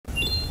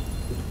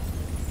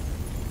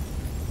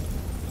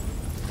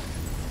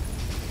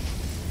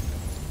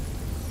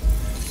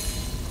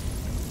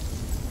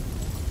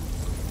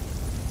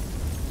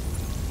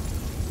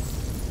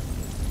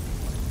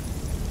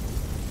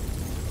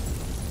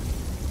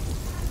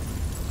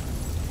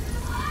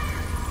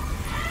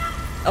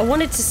I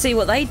wanted to see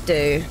what they'd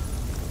do.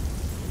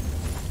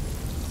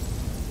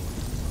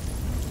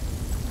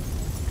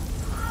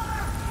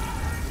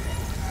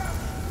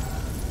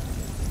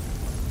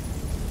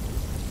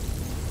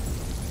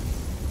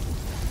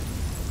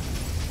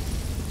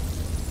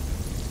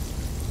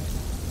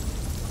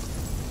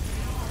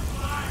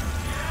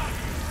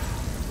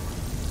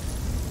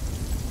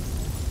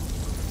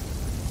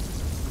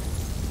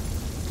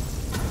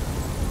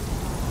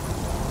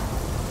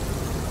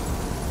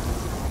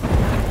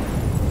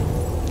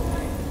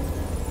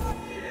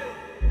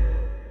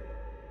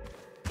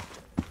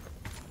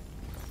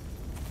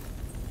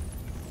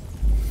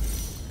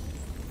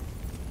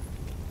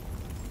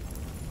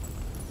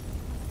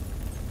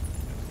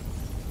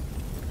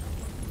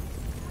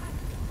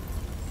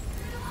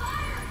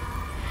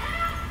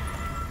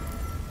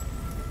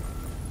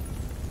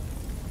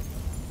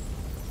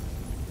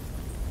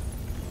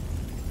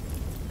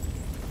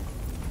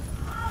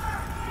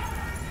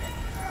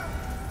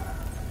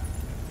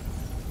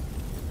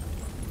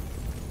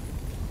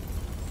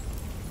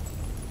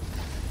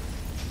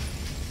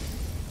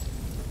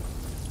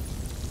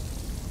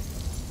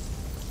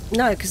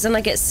 No, because then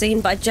I get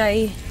seen by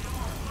Jay.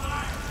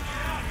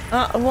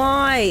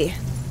 Why?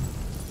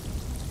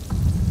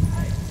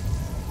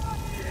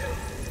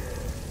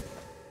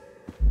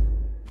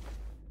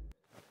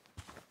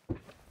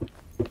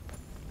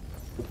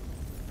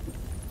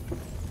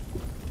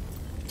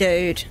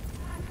 Dude.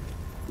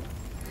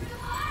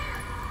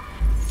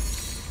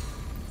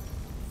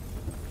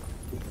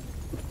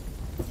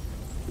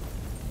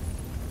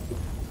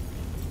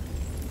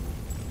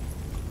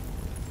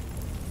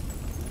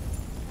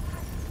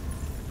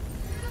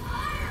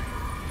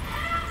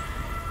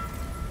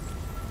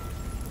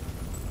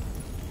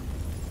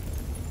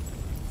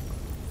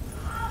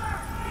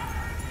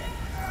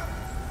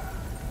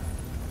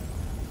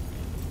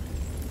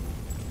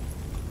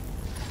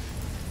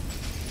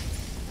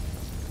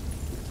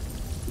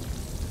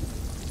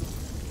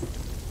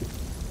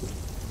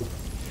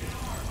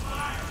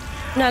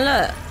 No,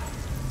 look.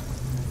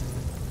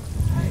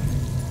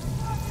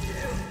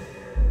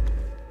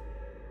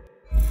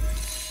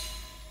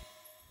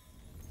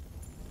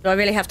 Do I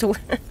really have to...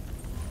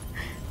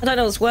 I don't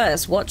know what's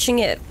worse, watching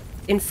it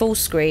in full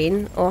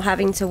screen or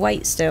having to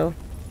wait still.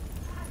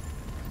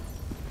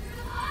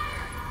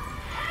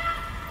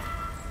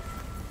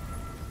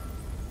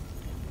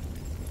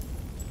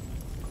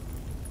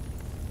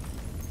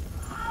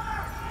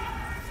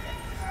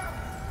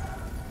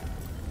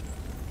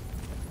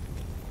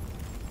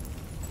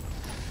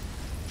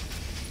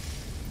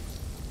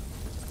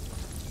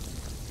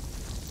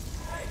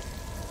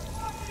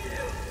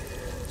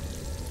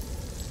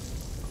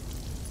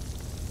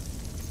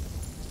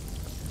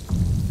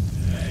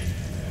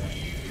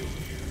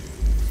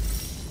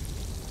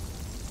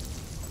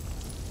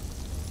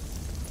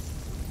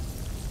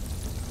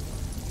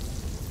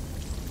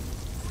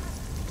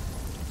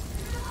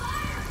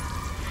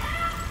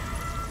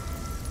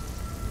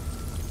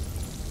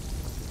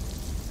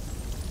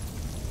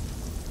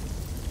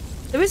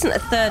 There isn't a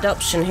third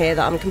option here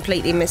that I'm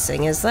completely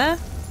missing, is there?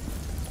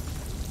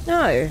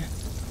 No.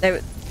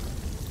 There...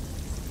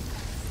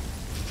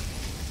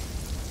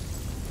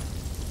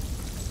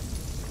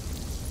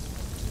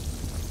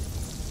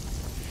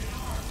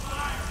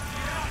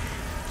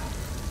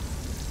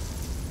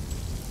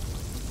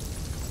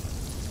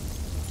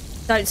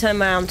 Don't turn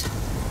round.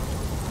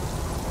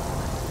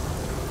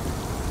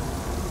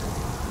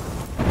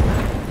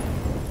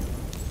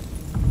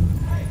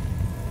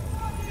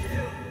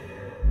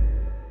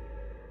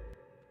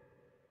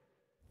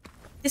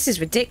 This is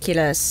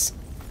ridiculous.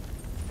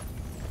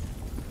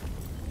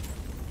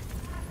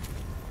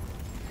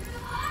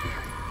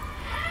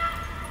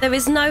 There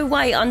is no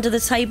way under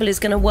the table is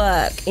going to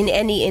work in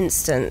any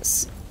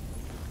instance.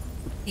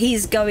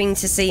 He's going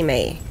to see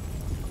me.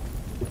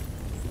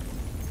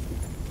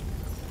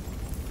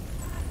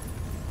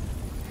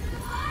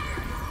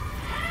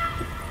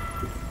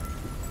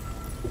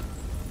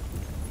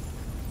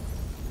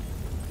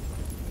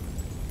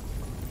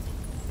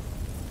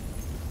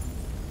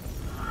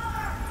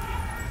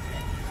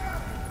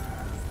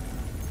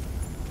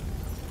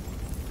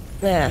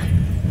 There.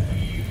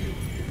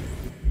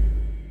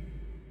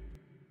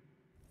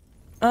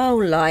 Oh,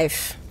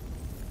 life.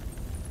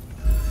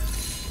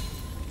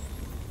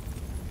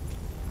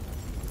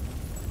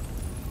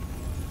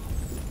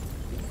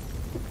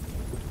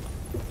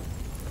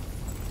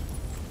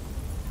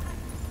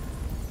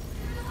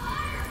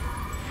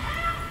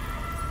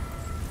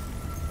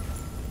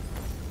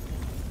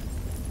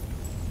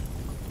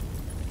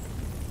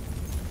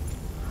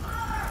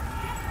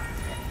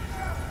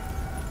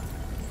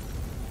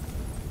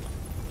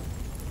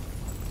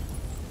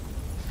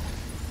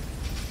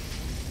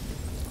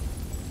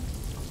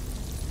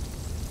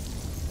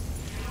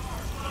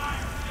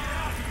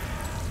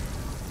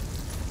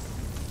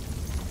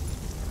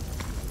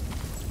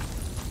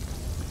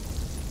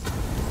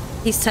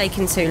 He's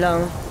taken too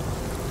long.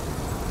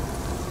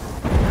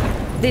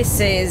 This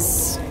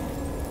is...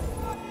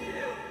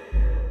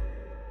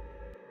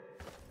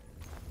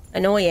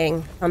 annoying,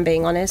 if I'm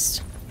being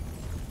honest.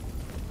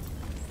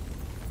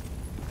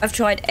 I've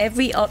tried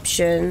every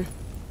option.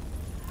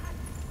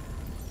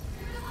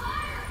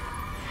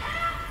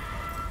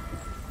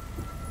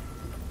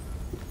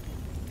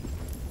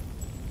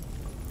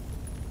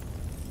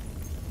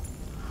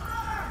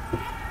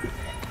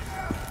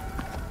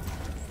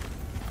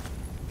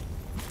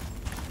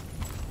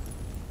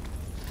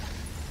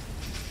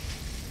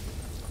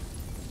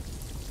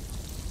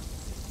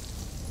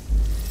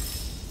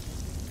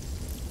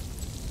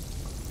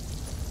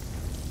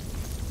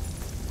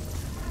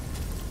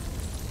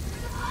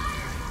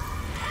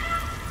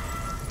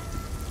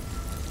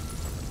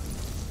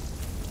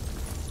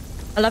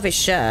 I love his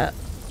shirt.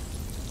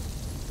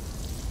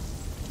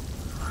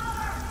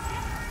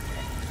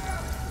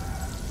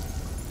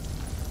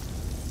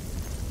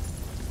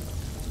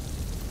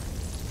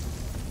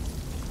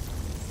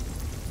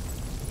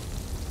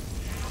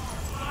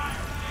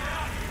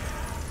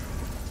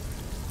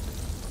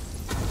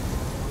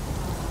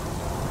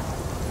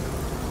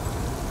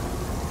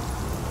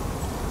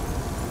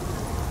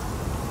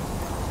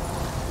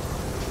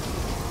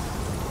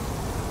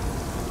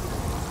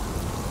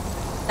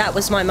 That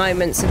was my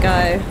moments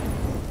ago.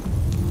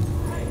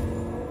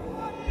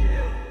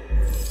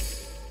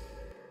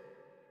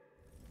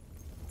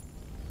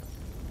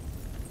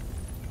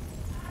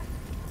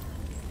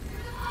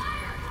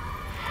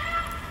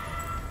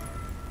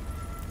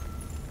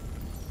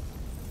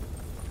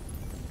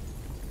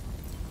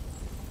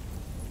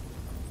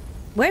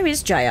 Where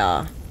is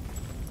JR?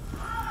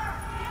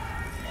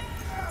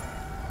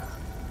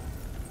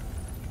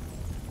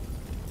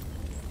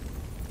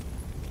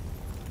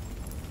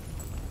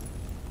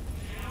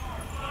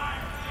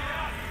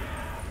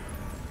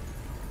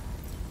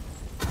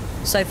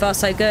 So far,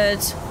 so good.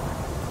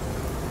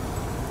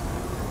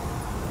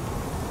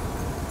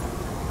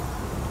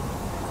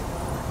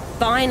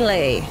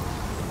 Finally.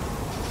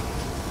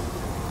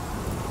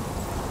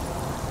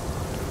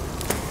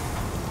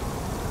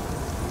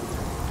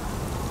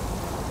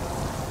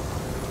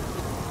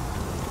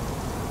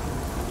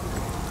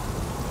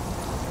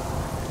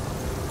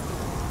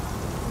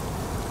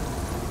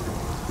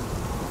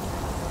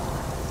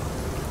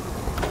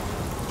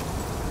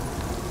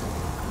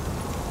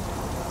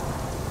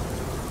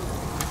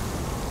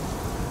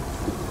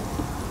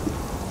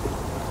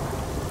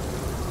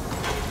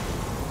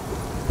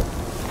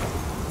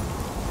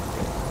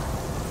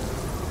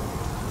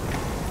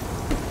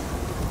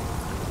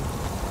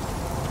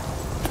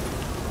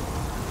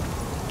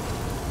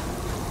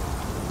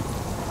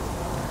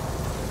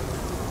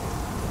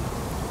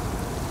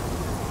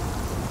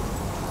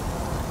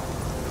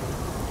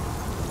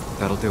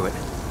 That'll do it.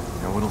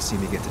 No one will see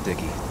me get to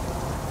Dickie.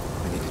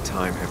 I need to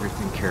time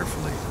everything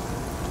carefully.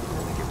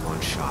 I'll only get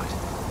one shot.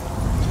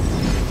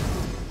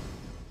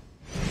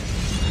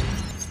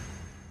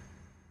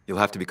 You'll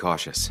have to be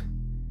cautious.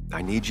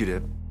 I need you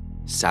to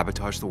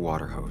sabotage the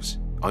water hose.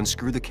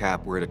 Unscrew the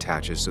cap where it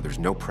attaches so there's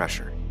no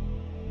pressure.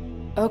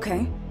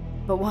 Okay,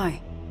 but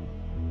why?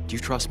 Do you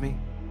trust me?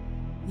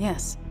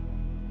 Yes.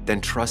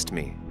 Then trust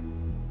me.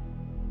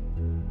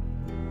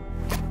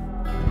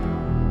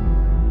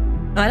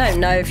 I don't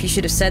know if you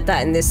should have said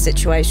that in this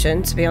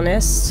situation, to be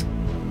honest.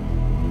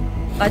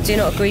 I do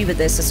not agree with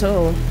this at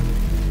all.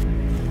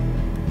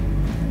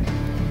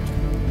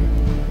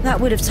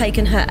 That would have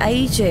taken her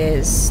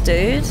ages,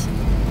 dude.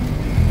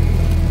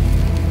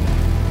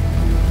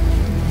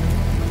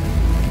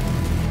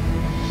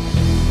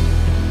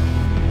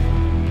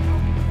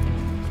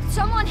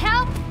 Someone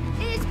help!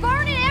 It's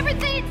burning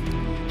everything!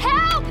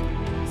 Help!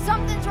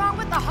 Something's wrong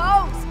with the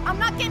hose. I'm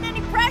not getting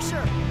any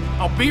pressure.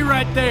 I'll be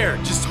right there.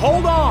 Just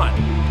hold on.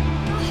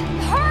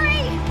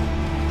 Hurry!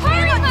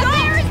 Hurry! My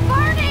hair is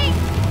burning!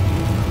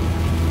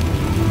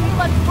 Hey,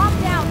 look, calm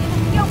down.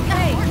 It'll be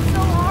okay. I worked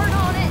so hard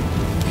on it.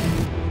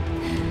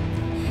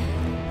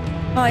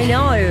 I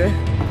know.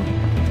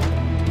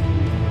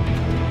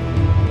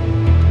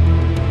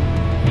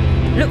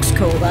 Looks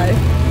cool though.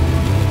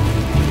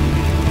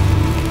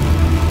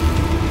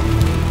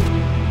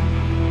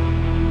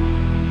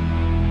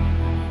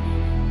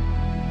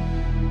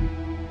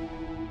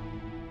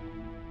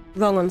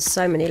 Wrong on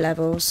so many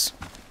levels.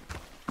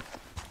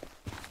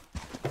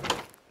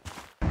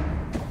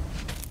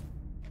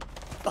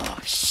 Oh,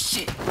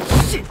 shit!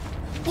 Shit!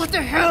 What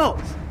the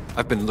hell?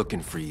 I've been looking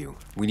for you.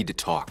 We need to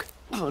talk.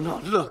 Oh, no,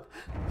 look.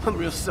 I'm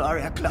real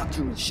sorry I clocked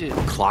you and shit.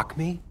 Clock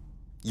me?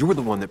 You were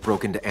the one that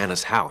broke into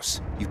Anna's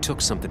house. You took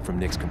something from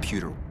Nick's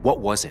computer. What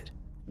was it?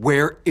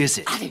 Where is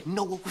it? I didn't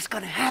know what was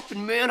gonna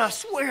happen, man, I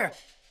swear.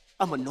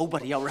 I'm a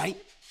nobody, all right?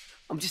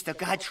 I'm just a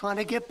guy trying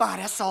to get by,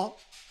 that's all.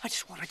 I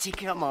just want to take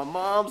care of my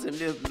moms and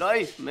live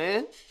life,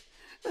 man.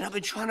 And I've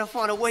been trying to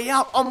find a way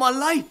out all my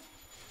life.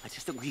 I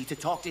just agreed to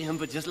talk to him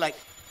for just like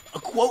a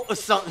quote or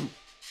something.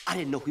 I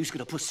didn't know he was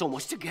gonna put so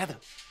much together.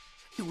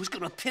 He was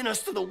gonna pin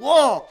us to the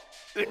wall.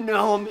 And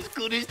now I'm as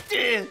good as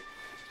dead.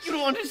 You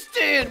don't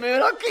understand,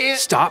 man, I can't.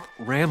 Stop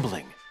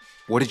rambling.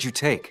 What did you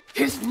take?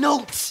 His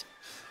notes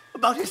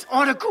about his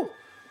article,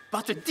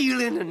 about the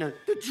dealing and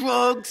the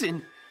drugs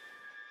and...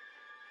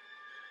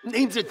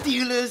 Names of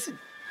dealers,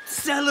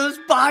 sellers,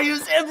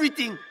 buyers,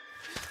 everything.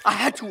 I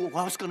had to or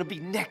I was gonna be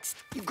next.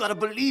 You gotta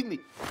believe me.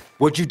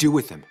 What'd you do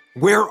with them?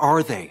 Where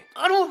are they?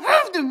 I don't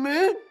have them,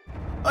 man.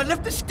 I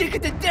left the stick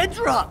at the dead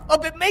drop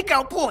up at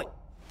Makeout Point.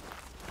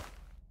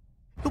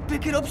 He'll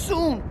pick it up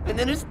soon, and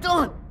then it's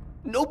done.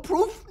 No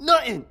proof,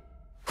 nothing.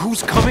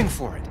 Who's coming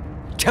for it?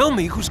 Tell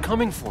me who's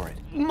coming for it.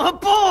 My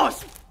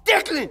boss,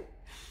 Declan.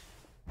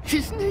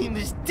 His name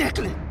is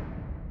Declan.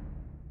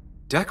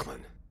 Declan?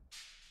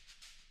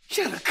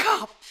 Yeah, the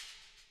cop.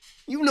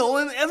 You know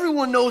him,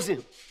 everyone knows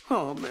him.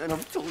 Oh man,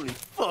 I'm totally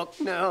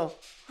fucked now.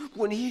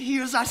 When he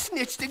hears I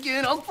snitched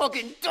again, I'm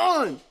fucking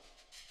done.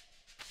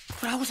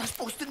 But how was I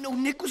supposed to know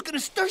Nick was gonna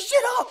stir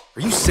shit up?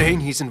 Are you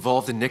saying he's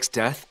involved in Nick's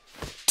death?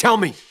 Tell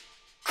me!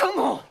 Come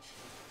on!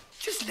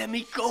 Just let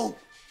me go.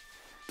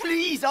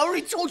 Please, I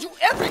already told you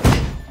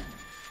everything!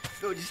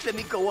 No, just let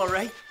me go,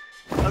 alright?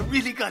 I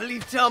really gotta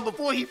leave town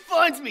before he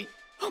finds me.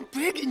 I'm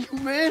begging you,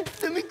 man.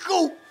 Let me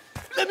go!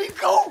 Let me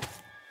go!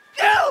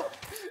 Help!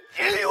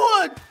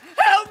 Anyone!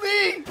 Help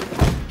me!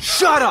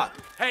 Shut up!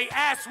 Hey,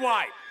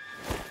 asswipe!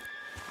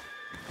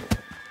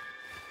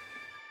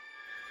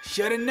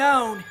 Should've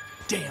known.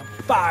 Damn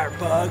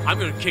firebug. I'm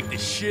gonna kick the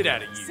shit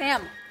out of you.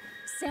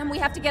 Sam, we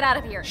have to get out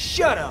of here.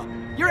 Shut up.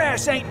 Your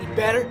ass ain't any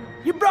better.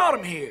 You brought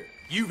him here.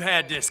 You've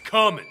had this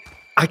coming.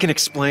 I can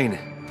explain.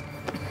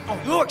 Oh,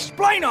 you'll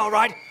explain all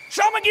right.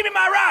 Someone give me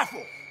my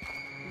rifle.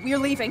 We're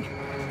leaving.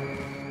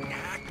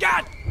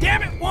 God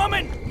damn it,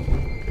 woman!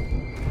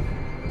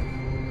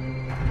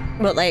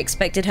 What, they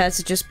expected her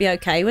to just be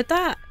okay with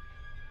that?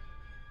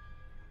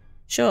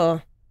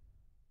 Sure.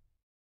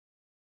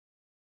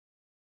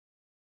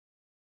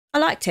 I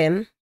liked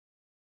him.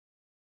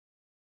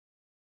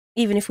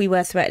 Even if we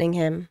were threatening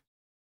him.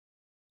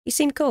 He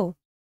seemed cool.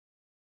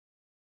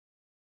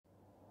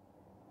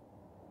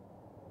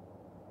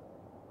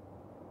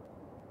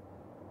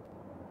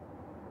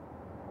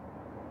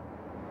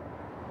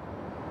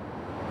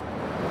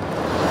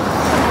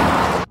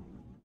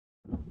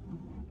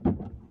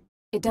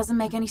 It doesn't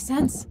make any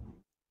sense.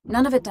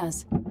 None of it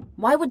does.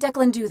 Why would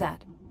Declan do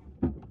that?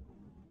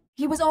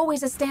 He was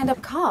always a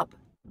stand-up cop.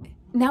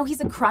 Now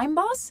he's a crime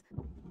boss?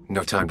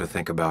 No time to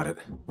think about it.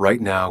 Right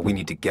now, we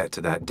need to get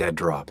to that dead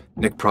drop.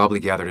 Nick probably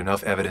gathered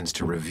enough evidence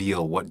to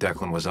reveal what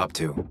Declan was up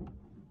to.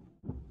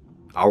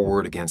 Our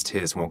word against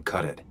his won't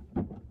cut it.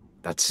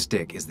 That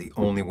stick is the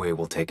only way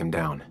we'll take him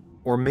down.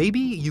 Or maybe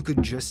you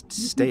could just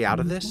stay out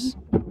of this?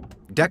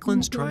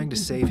 Declan's trying to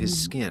save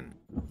his skin.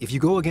 If you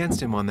go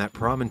against him on that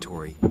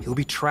promontory, he'll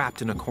be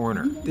trapped in a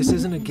corner. This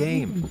isn't a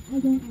game.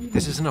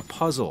 This isn't a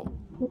puzzle.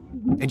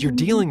 And you're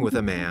dealing with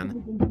a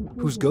man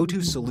whose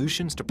go-to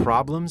solutions to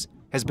problems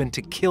has been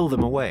to kill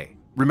them away.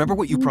 Remember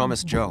what you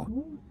promised Joe.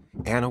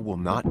 Anna will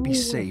not be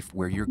safe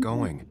where you're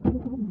going.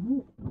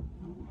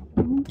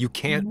 You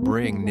can't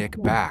bring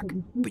Nick back,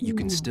 but you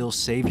can still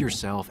save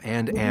yourself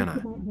and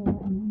Anna.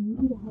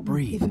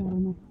 Breathe.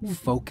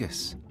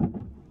 Focus.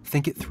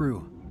 Think it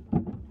through.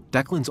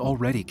 Declan's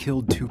already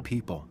killed 2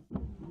 people.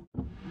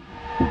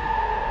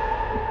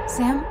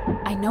 Sam,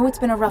 I know it's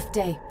been a rough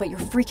day, but you're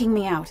freaking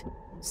me out.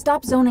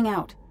 Stop zoning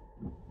out.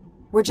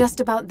 We're just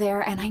about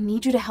there, and I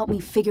need you to help me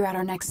figure out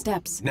our next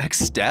steps. Next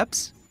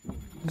steps?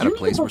 At a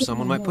place where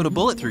someone might put a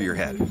bullet through your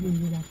head.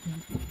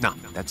 No,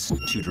 that's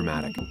too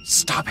dramatic.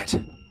 Stop it!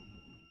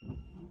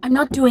 I'm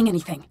not doing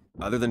anything.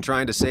 Other than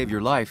trying to save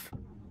your life.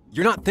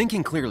 You're not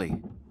thinking clearly.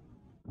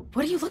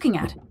 What are you looking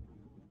at?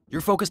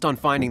 You're focused on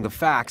finding the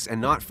facts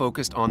and not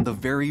focused on the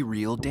very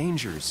real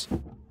dangers.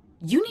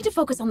 You need to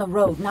focus on the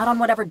road, not on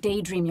whatever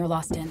daydream you're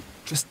lost in.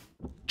 Just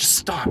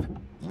stop.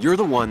 You're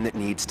the one that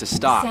needs to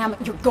stop. Sam,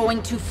 you're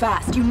going too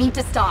fast. You need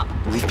to stop.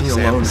 Leave me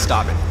alone.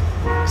 Stop it.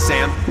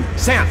 Sam,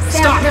 Sam,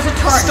 stop! There's a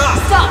turn. Stop!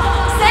 Stop!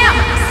 Sam,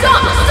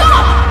 stop!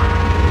 Stop!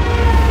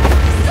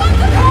 Stop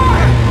the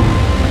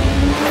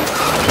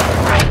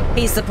car!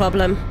 He's the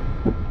problem.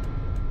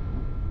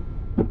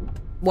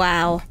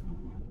 Wow.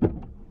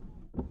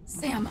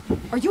 Sam,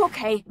 are you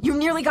okay? You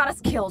nearly got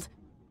us killed.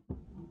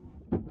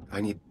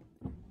 I need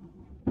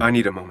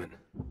a moment.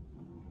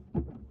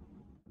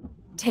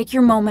 Take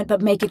your moment,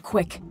 but make it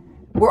quick.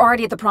 We're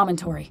already at the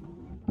promontory.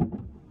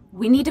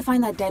 We need to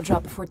find that dead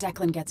drop before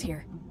Declan gets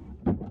here.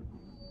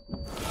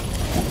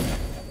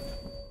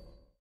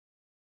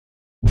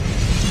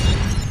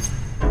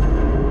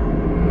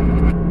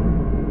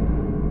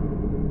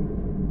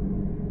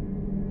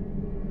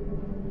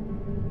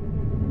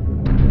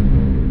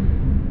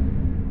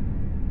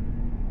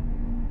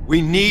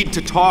 We need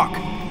to talk.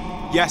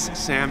 Yes,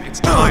 Sam, it's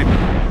time.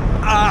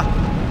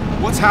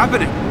 What's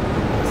happening?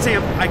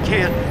 Sam, I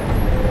can't.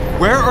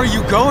 Where are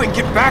you going?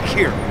 Get back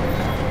here.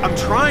 I'm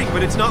trying,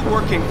 but it's not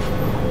working.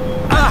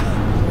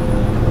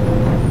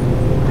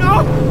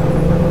 No!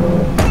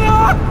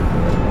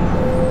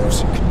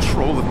 Losing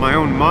control of my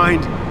own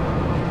mind.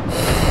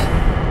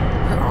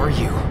 Where are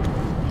you?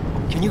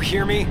 Can you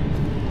hear me?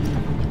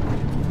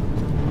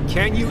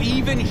 Can you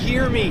even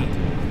hear me?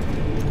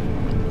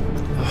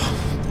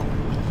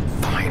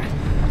 Fine.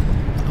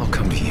 I'll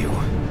come to you.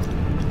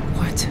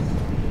 What?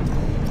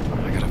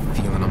 I got a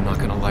feeling I'm not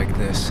gonna like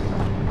this.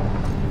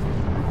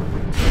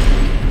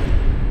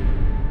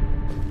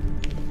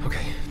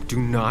 Do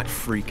not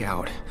freak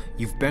out.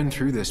 You've been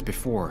through this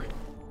before.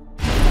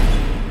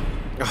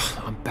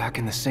 Ugh, I'm back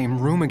in the same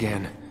room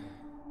again.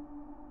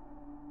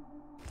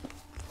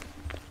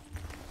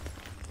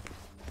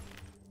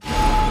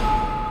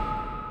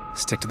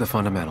 Stick to the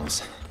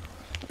fundamentals.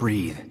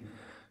 Breathe.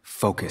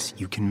 Focus.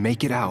 You can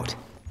make it out.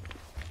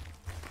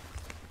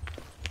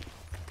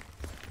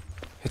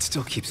 It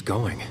still keeps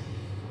going.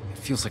 It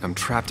feels like I'm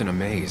trapped in a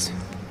maze.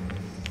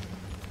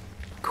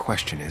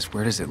 Question is,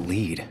 where does it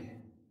lead?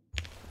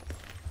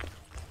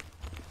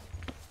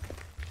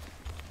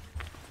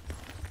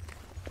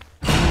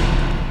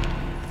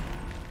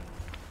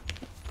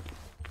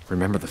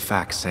 Remember the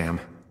facts,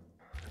 Sam.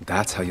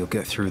 That's how you'll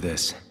get through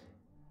this.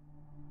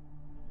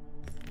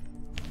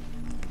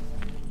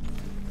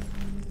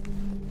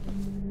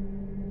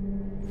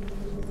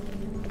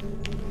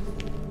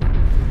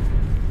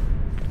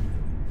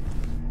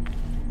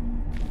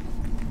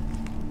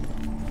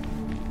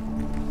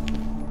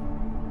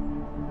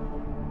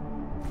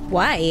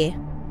 Why?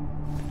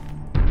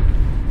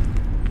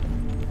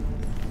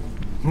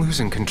 I'm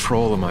losing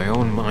control of my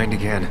own mind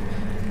again.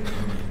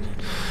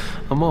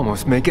 I'm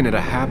almost making it a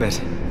habit.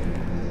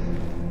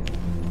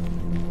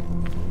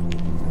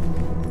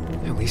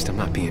 At least I'm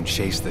not being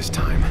chased this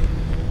time.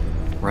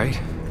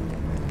 Right?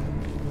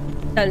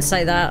 Don't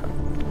say that.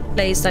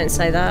 Please don't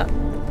say that.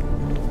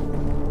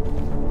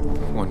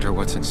 Wonder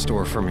what's in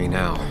store for me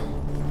now.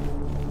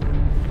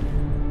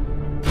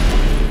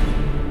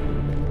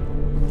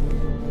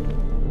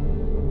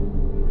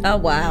 Oh,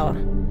 wow.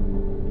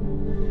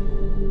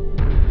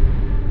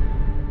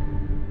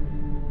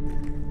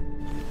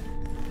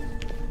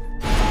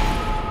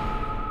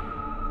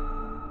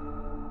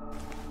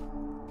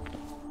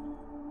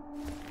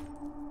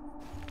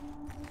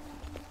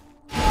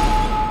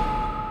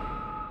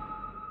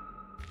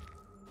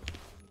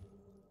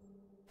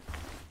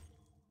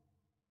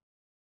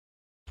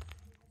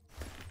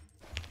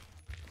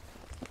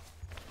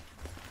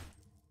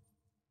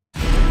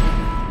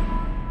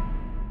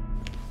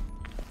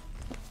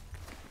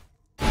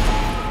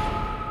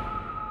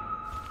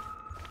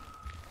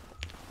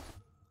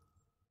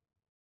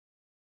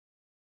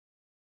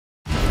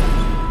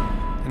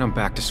 And I'm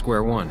back to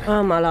square one.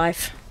 Oh, my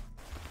life.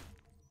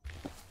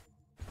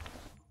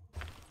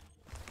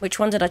 Which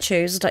one did I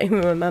choose? I don't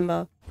even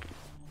remember.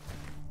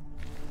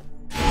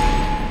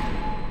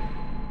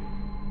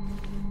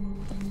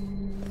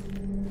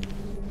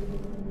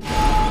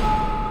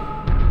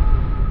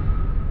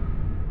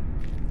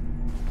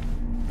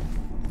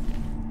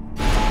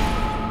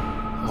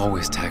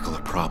 Always tackle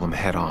a problem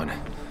head on.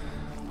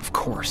 Of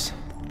course.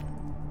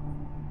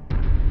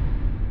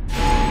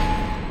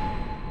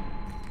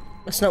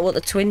 That's not what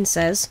the twin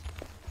says.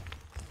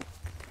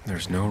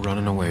 There's no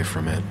running away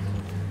from it.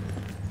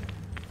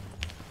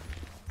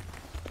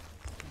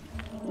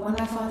 When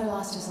my father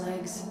lost his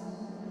legs,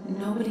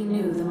 nobody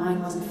knew the mine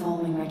wasn't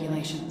following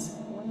regulations.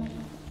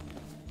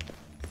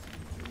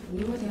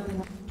 You were the only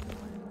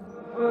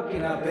one.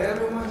 Fucking up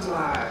everyone's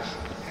lives.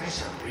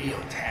 That's a real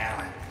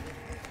talent.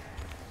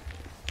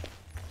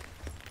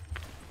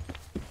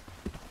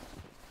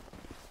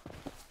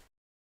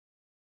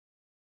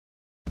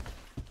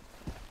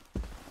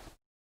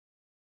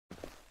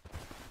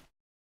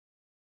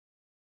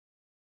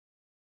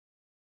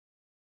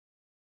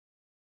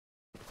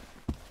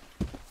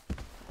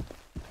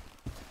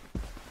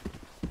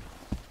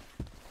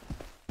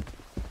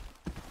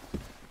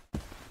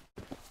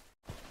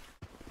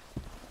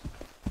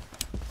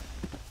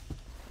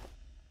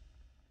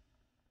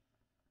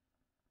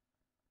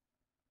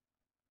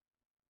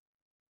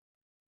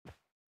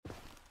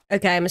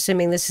 Okay, I'm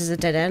assuming this is a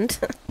dead end.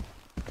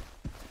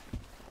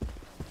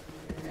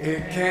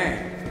 It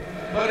can,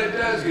 but it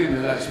does give me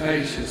less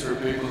patience for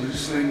people who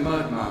sling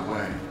mud my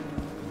way.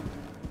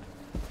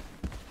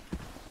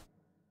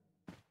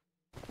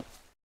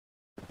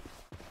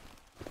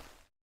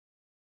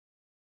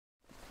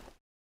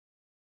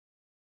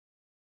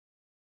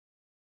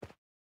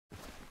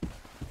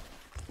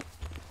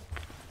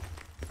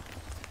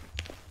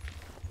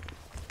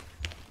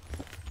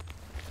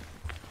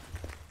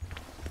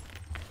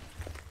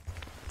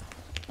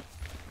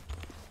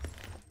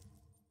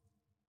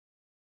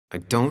 I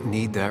don't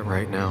need that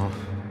right now.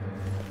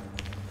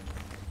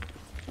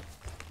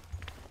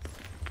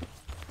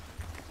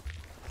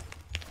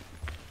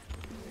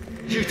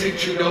 You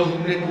think you know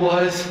who Nick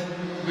was?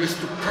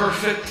 Mr.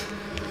 Perfect?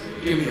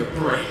 Give me a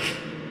break.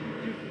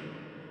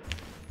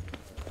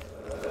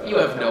 You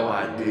have no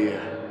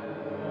idea.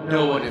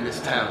 No one in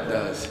this town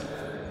does.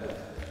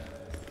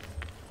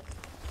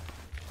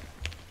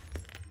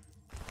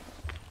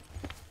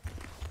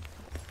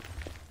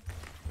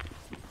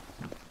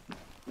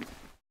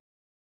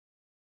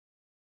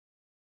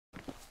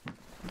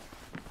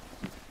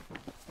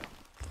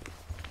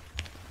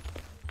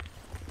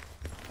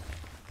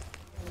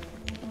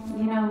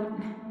 You know,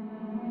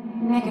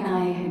 Nick and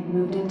I had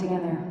moved in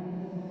together.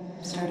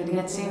 Started to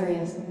get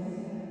serious.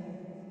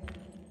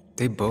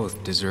 They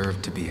both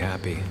deserve to be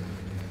happy.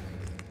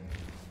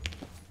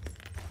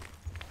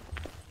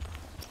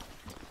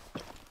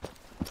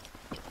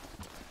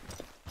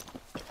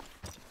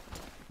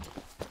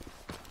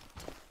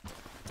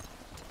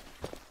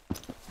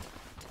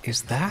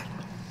 is that?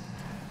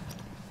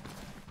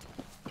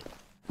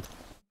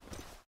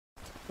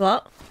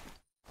 What?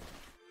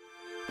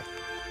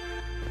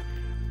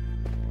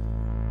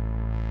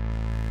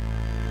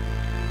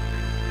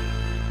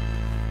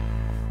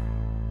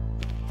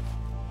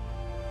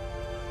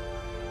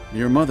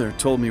 Your mother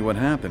told me what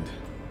happened.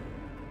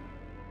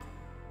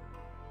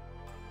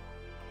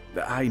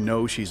 I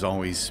know she's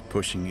always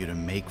pushing you to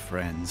make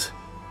friends.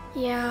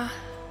 Yeah.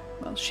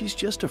 Well, she's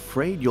just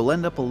afraid you'll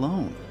end up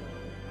alone.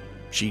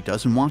 She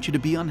doesn't want you to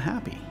be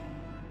unhappy.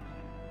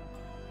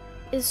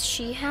 Is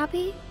she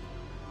happy?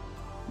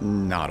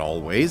 Not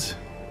always.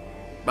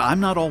 I'm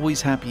not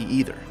always happy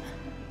either.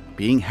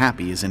 Being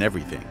happy isn't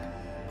everything.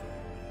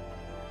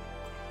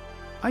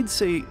 I'd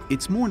say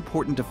it's more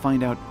important to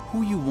find out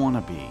who you want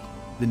to be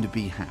than to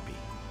be happy.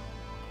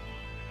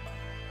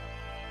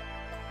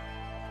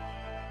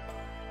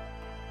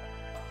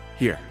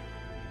 Here,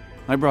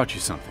 I brought you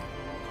something.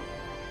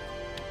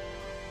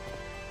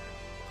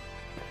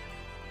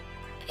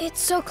 It's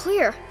so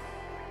clear.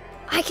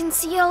 I can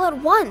see all at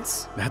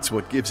once. That's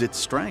what gives it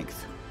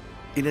strength.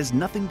 It has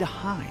nothing to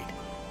hide.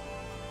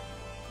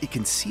 It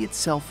can see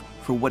itself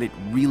for what it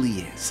really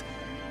is,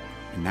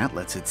 and that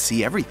lets it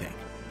see everything.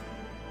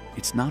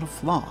 It's not a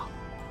flaw.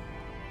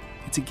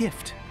 It's a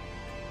gift.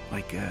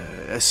 Like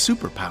a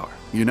superpower,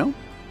 you know?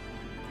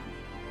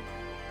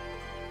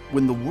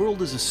 When the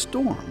world is a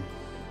storm,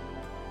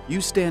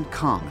 you stand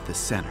calm at the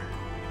center.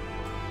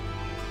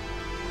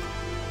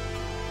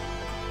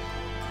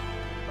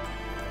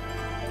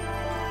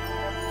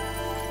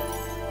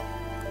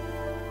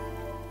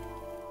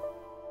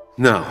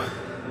 Now,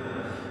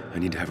 I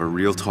need to have a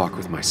real talk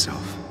with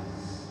myself.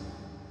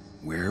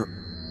 Where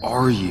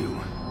are you?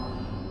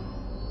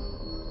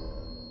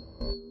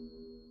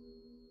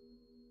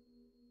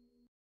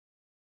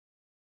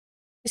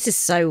 This is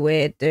so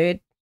weird, dude.